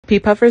Pea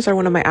puffers are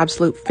one of my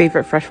absolute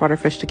favorite freshwater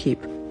fish to keep.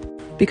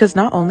 Because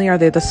not only are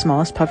they the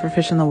smallest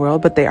pufferfish in the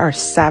world, but they are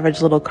savage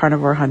little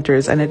carnivore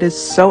hunters, and it is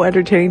so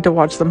entertaining to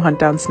watch them hunt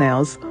down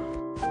snails.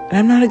 And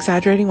I'm not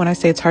exaggerating when I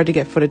say it's hard to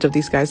get footage of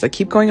these guys that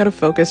keep going out of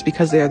focus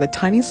because they are the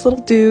tiniest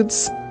little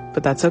dudes,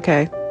 but that's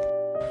okay.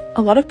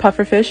 A lot of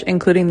pufferfish,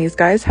 including these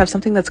guys, have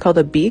something that's called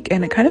a beak,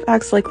 and it kind of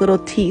acts like little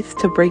teeth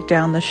to break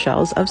down the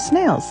shells of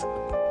snails.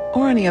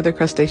 Or any other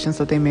crustaceans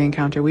that they may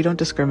encounter. We don't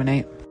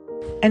discriminate.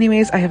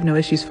 Anyways, I have no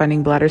issues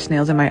finding bladder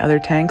snails in my other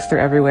tanks. They're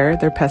everywhere.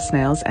 They're pest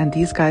snails, and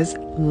these guys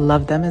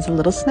love them as a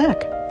little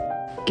snack.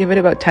 Give it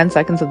about 10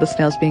 seconds of the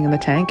snails being in the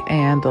tank,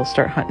 and they'll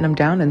start hunting them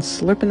down and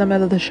slurping them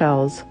out of the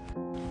shells.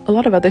 A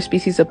lot of other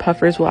species of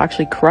puffers will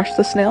actually crush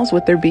the snails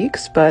with their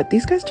beaks, but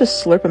these guys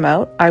just slurp them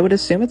out. I would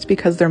assume it's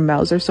because their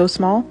mouths are so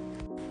small.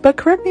 But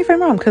correct me if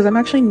I'm wrong, because I'm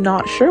actually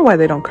not sure why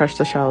they don't crush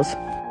the shells.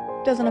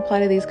 Doesn't apply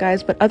to these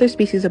guys, but other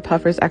species of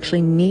puffers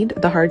actually need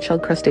the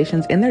hard-shelled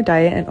crustaceans in their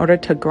diet in order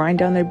to grind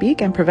down their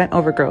beak and prevent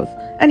overgrowth.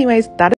 Anyways, that is